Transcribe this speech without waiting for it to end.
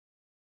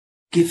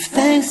Give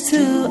thanks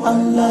to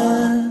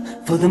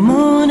Allah for the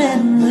moon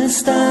and the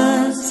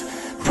stars.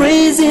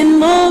 Praise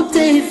Him all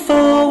day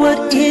for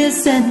what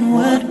is and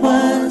what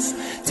was.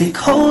 Take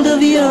hold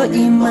of your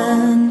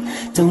iman,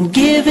 don't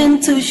give in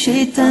to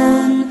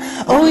shaitan.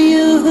 Oh,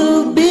 you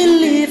who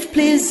believe,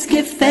 please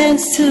give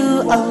thanks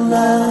to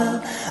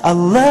Allah.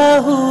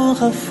 Allahu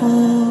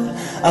Ghafoor,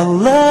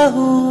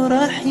 Allahu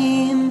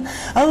Rahim,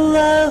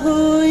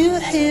 Allahu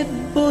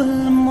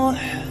Yuhibbul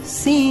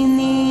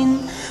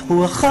Muhsinin.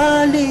 هو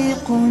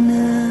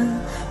خالقنا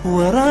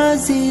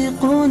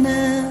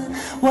ورازقنا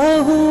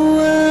وهو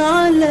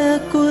على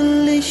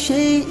كل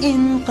شيء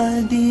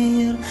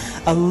قدير.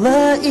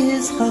 Allah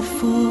is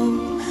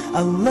Ghafoor,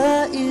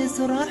 Allah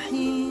is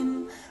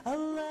Rahim,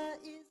 Allah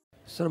is...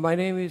 Sir, my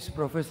name is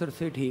Professor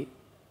Sethi.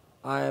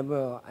 I am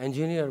an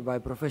engineer by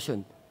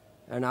profession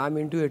and I am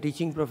into a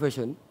teaching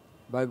profession.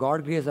 By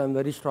God's grace, I am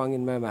very strong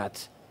in my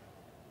maths.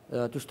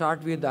 To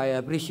start with, I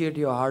appreciate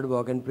your hard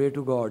work and pray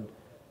to God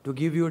to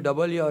give you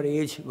double your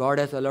age God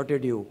has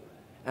allotted you.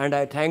 And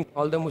I thank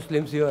all the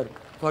Muslims here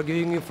for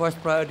giving me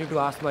first priority to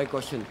ask my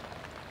question.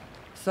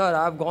 Sir,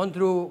 I've gone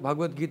through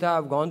Bhagwat Geeta,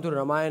 I've gone through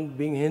Ramayan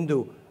being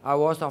Hindu. I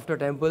was after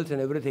temples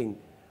and everything.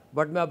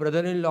 But my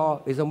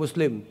brother-in-law is a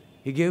Muslim.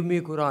 He gave me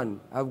Quran.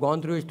 I've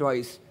gone through it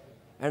twice.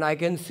 And I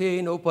can say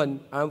in open,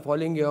 I'm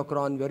following your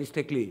Quran very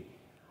strictly.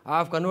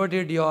 I've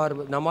converted your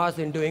namaz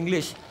into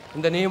English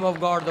in the name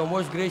of God, the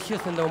most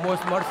gracious and the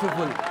most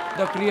merciful,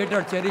 the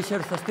creator,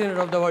 cherisher, sustainer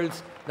of the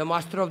worlds, the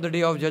master of the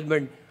day of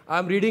judgment.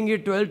 I'm reading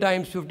it 12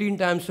 times, 15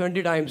 times,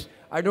 20 times.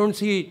 I don't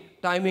see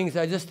timings.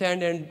 I just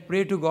stand and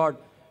pray to God.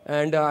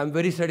 And I'm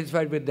very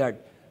satisfied with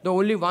that. The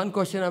only one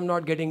question I'm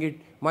not getting it,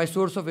 my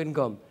source of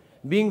income.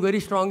 Being very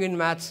strong in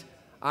maths,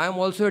 I am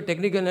also a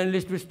technical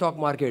analyst with stock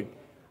market.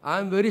 I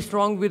am very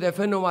strong with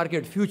FNO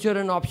market, future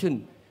and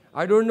option.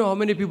 I don't know how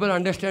many people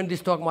understand the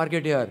stock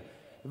market here.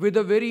 With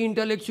a very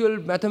intellectual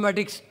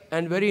mathematics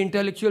and very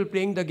intellectual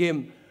playing the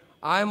game,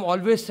 I am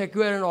always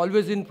secure and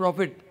always in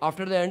profit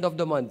after the end of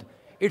the month.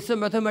 It's a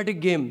mathematic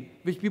game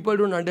which people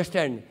don't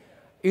understand.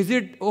 Is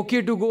it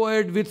okay to go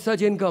ahead with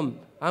such income?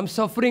 I'm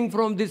suffering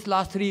from this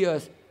last 3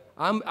 years.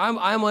 I'm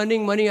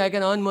earning money, I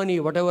can earn money,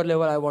 whatever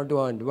level I want to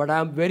earn. But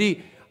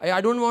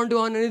I don't want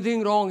to earn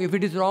anything wrong. If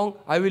it is wrong,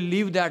 I will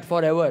leave that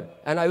forever.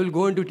 And I will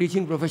go into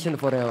teaching profession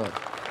forever.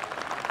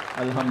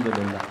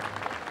 Alhamdulillah.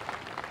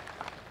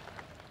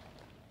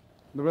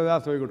 The brother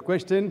asked a very good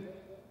question,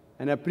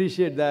 and I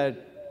appreciate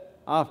that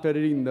after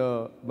reading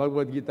the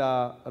Bhagwat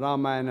Geeta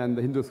Ramayan and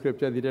the Hindu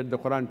scriptures, he read the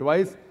Quran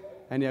twice,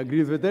 and he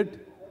agrees with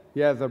it. He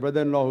has a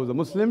brother-in-law who's a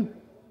Muslim,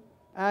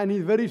 and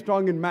he's very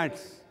strong in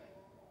maths.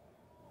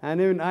 And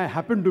even I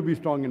happen to be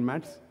strong in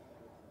maths.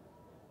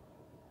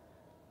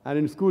 And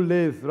in school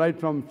days, right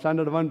from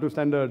standard 1 to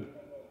standard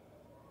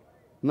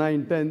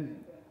 9, 10,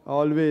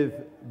 always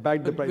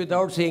back the price.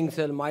 Without saying,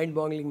 sir,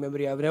 mind-boggling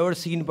memory. I've never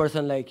seen a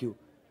person like you.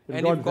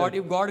 And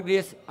if God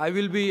grace, I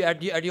will be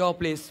at your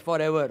place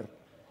forever.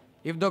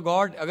 If the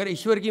God, अगर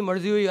ईश्वर की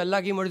मर्जी हुई,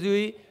 अल्लाह की मर्जी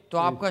हुई, तो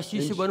आपका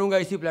शिष्य बनूंगा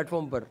इसी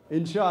प्लेटफॉर्म पर.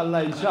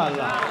 Inshallah,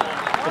 inshallah.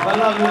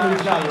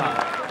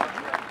 Inshallah.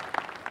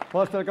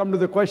 First, I'll come to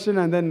the question,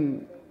 and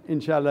then,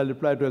 inshallah, I'll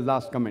reply to his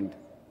last comment.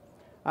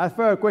 As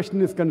far as your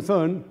question is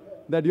concerned,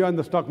 that you are in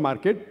the stock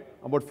market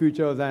about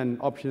futures and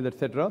options,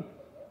 etc.,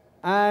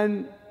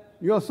 and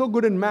you are so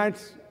good in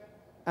maths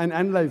and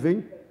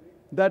analyzing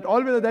that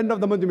always at the end of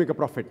the month you make a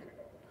profit.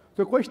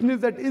 So the question is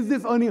that, is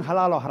this earning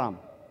halal or haram?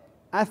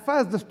 As far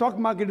as the stock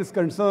market is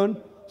concerned,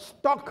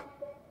 stock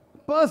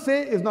per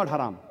se is not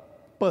haram,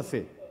 per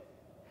se.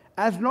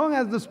 As long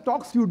as the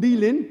stocks you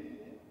deal in,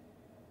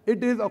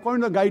 it is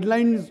according to the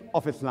guidelines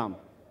of Islam.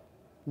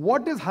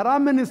 What is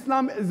haram in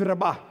Islam is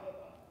riba.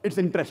 It's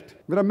interest.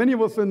 There are many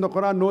verses in the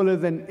Quran, no less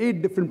than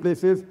 8 different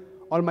places.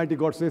 Almighty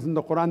God says in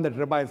the Quran that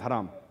riba is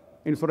haram.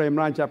 In Surah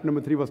Imran, chapter number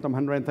 3, verse number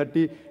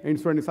 130. In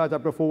Surah Nisa,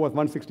 chapter 4, verse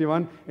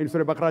 161. In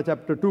Surah Baqarah,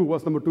 chapter 2,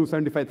 verse number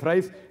 275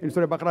 thrice. In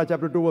Surah Baqarah,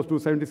 chapter 2, verse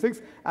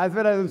 276. As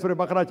well as in Surah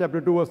Baqarah,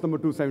 chapter 2, verse number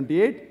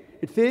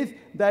 278. It says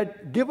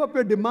that give up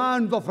your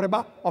demands of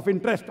riba, of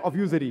interest, of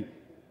usury.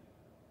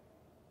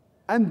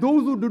 And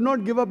those who do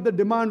not give up the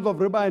demands of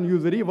riba and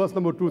usury, verse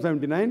number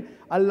 279,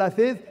 Allah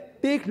says,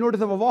 take notice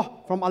of Allah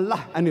from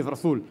Allah and His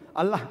Rasul,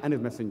 Allah and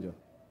His Messenger.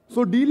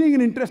 So dealing in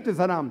interest is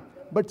haram.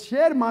 But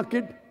share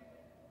market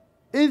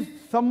is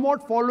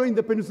somewhat following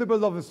the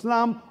principles of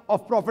Islam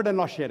of profit and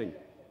loss sharing.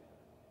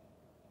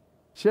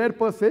 Share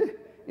per se,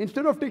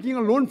 instead of taking a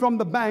loan from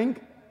the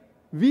bank,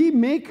 we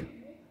make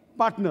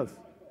partners.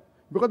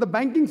 Because the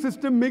banking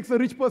system makes a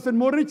rich person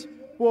more rich,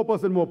 poor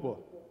person more poor.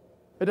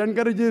 It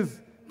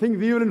encourages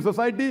things evil in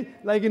society,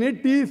 like in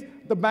 80s,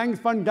 the banks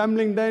fund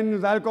gambling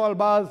dens, alcohol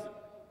bars.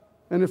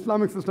 And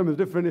Islamic system is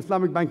different,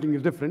 Islamic banking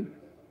is different.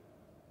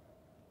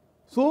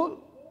 So,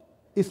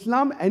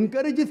 Islam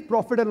encourages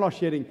profit and loss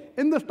sharing.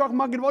 In the stock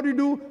market, what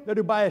do? That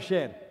you buy a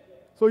share.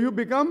 So you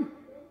become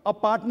a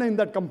partner in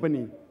that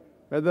company.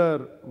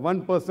 Whether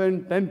 1%,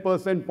 10%,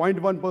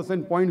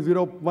 0.1%,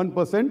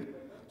 0.01%.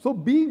 So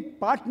being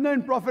partner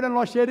in profit and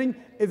loss sharing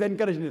is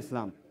encouraged in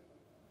Islam.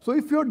 So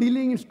if you're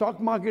dealing in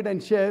stock market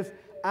and shares,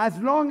 as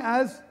long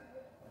as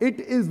it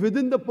is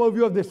within the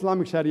purview of the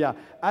Islamic Sharia.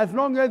 As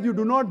long as you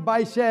do not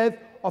buy shares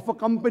of a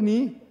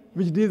company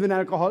which deals in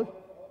alcohol,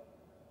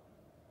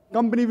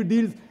 company which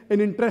deals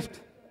in interest,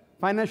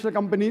 financial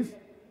companies,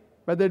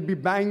 whether it be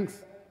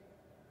banks,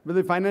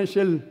 whether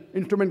financial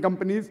instrument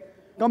companies,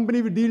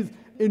 company which deals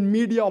in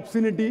media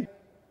obscenity,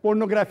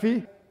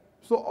 pornography.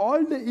 So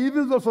all the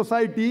evils of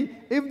society,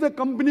 if the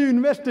company you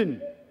invest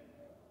in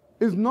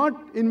is not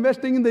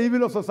investing in the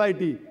evil of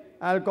society,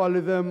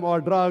 alcoholism or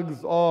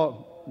drugs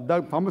or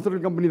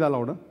pharmaceutical companies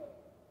allowed. Huh?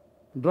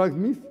 Drugs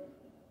means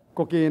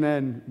cocaine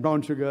and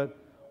brown sugar,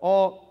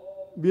 or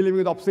dealing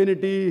with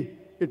obscenity,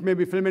 it may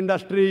be film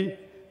industry.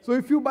 So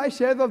if you buy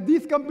shares of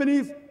these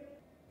companies,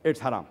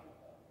 it's haram.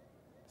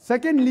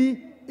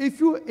 Secondly, if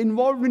you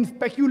involved in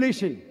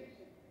speculation,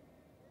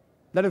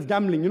 that is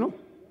gambling, you know.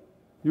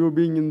 You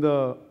being in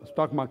the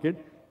stock market,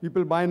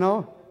 people buy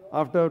now,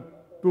 after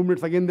 2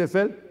 minutes again they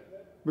sell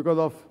because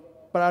of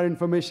prior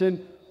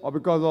information or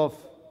because of,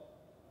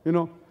 you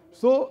know.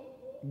 So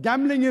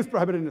gambling is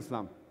prohibited in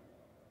Islam.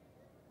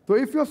 So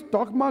if your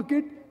stock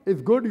market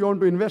is good, you want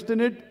to invest in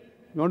it,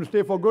 you want to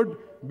stay for good,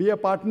 be a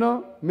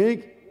partner,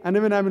 and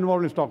even I'm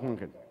involved in stock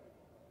market.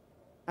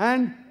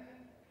 And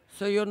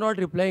so you're not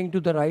replying to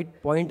the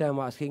right point I'm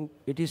asking.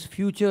 It is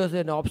futures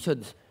and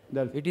options.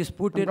 It is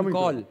put and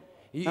call.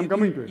 I'm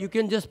coming to it. You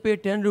can just pay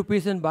 10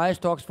 rupees and buy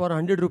stocks for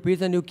 100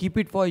 rupees and you keep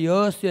it for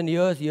years and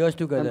years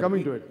together. I'm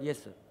coming to it.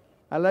 Yes, sir.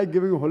 I like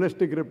giving a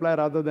holistic reply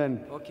rather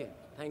than... Okay.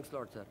 Thanks a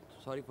lot, sir.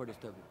 Sorry for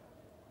disturbing.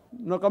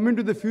 Now coming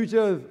to the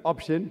futures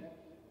option,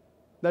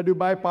 that you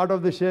buy part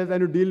of the shares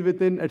and you deal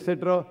within,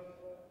 etc.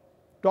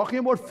 Talking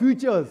about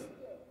futures,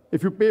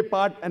 if you pay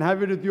part and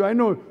have it with you, I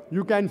know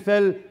you can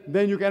sell,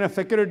 then you can have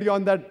security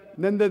on that,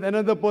 then there's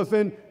another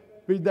person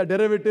with the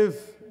derivatives,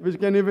 which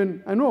can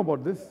even, I know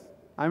about this.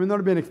 I may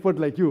not be an expert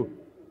like you,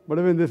 but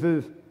even this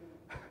is.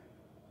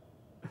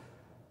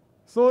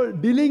 So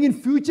dealing in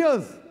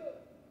futures,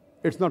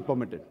 it's not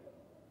permitted.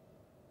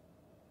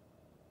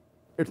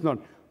 It's not.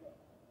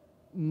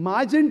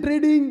 Margin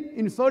trading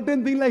in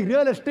certain things like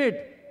real estate,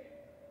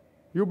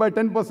 you buy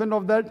 10%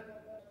 of that,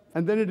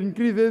 and then it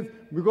increases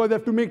because you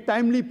have to make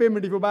timely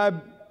payment. If you buy a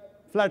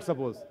flat,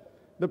 suppose,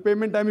 the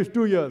payment time is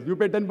 2 years. You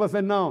pay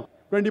 10% now,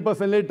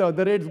 20% later,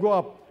 the rates go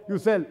up, you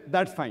sell,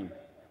 that's fine.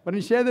 But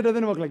in shares, it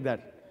doesn't work like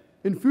that.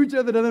 In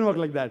futures, it doesn't work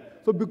like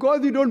that. So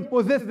because you don't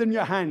possess it in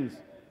your hands,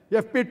 you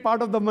have paid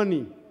part of the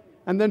money,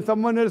 and then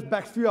someone else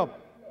backs you up,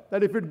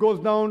 that if it goes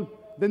down,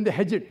 then they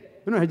hedge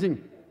it. You know,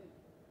 hedging.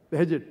 They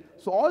hedge it.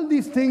 So all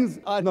these things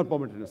are not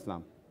permitted in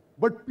Islam.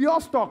 But pure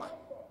stock,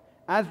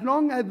 as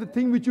long as the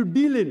thing which you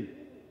deal in,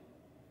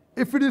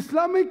 if it is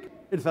Islamic,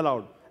 it's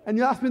allowed. And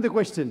you ask me the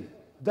question,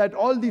 that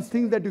all these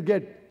things that you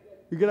get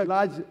a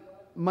large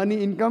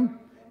money income,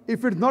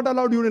 if it's not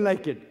allowed, you wouldn't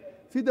like it.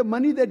 See, the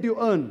money that you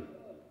earn,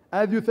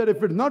 as you said,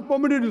 if it's not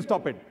permitted, you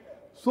stop it.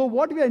 So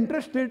what we are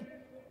interested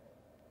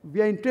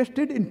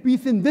in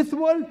peace in this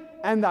world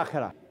and the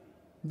akhirah.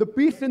 The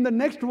peace in the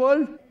next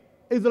world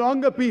is a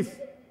longer peace.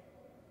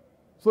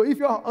 So if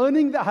you are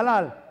earning the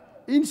halal,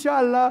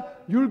 inshallah,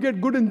 you'll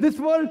get good in this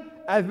world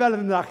as well as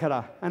in the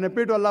akhirah. And I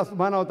pray to Allah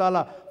subhanahu wa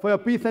ta'ala for your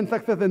peace and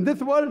success in this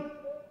world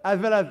as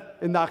well as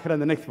in the akhirah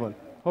and the next world.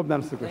 Hope that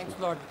answers the question.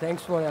 Thanks a lot.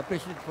 Thanks I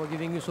appreciate for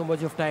giving you so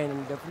much of time,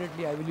 and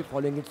definitely I will be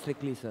following it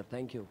strictly, sir.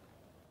 Thank you.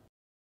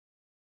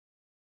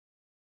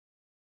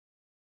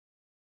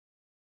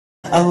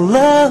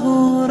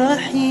 Allahu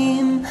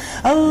Rahim,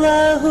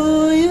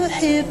 Allahu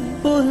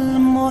yuhibbul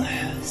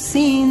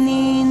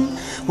muhsinin,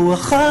 wa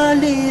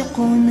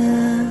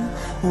khaliquna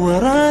wa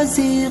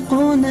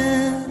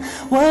raziquna,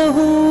 wa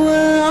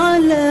huwa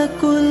ala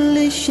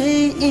kulli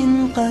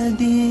shay'in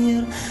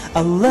qadir.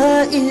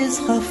 Allah is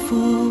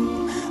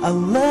Ghafoor,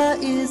 Allah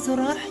is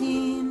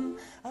Rahim.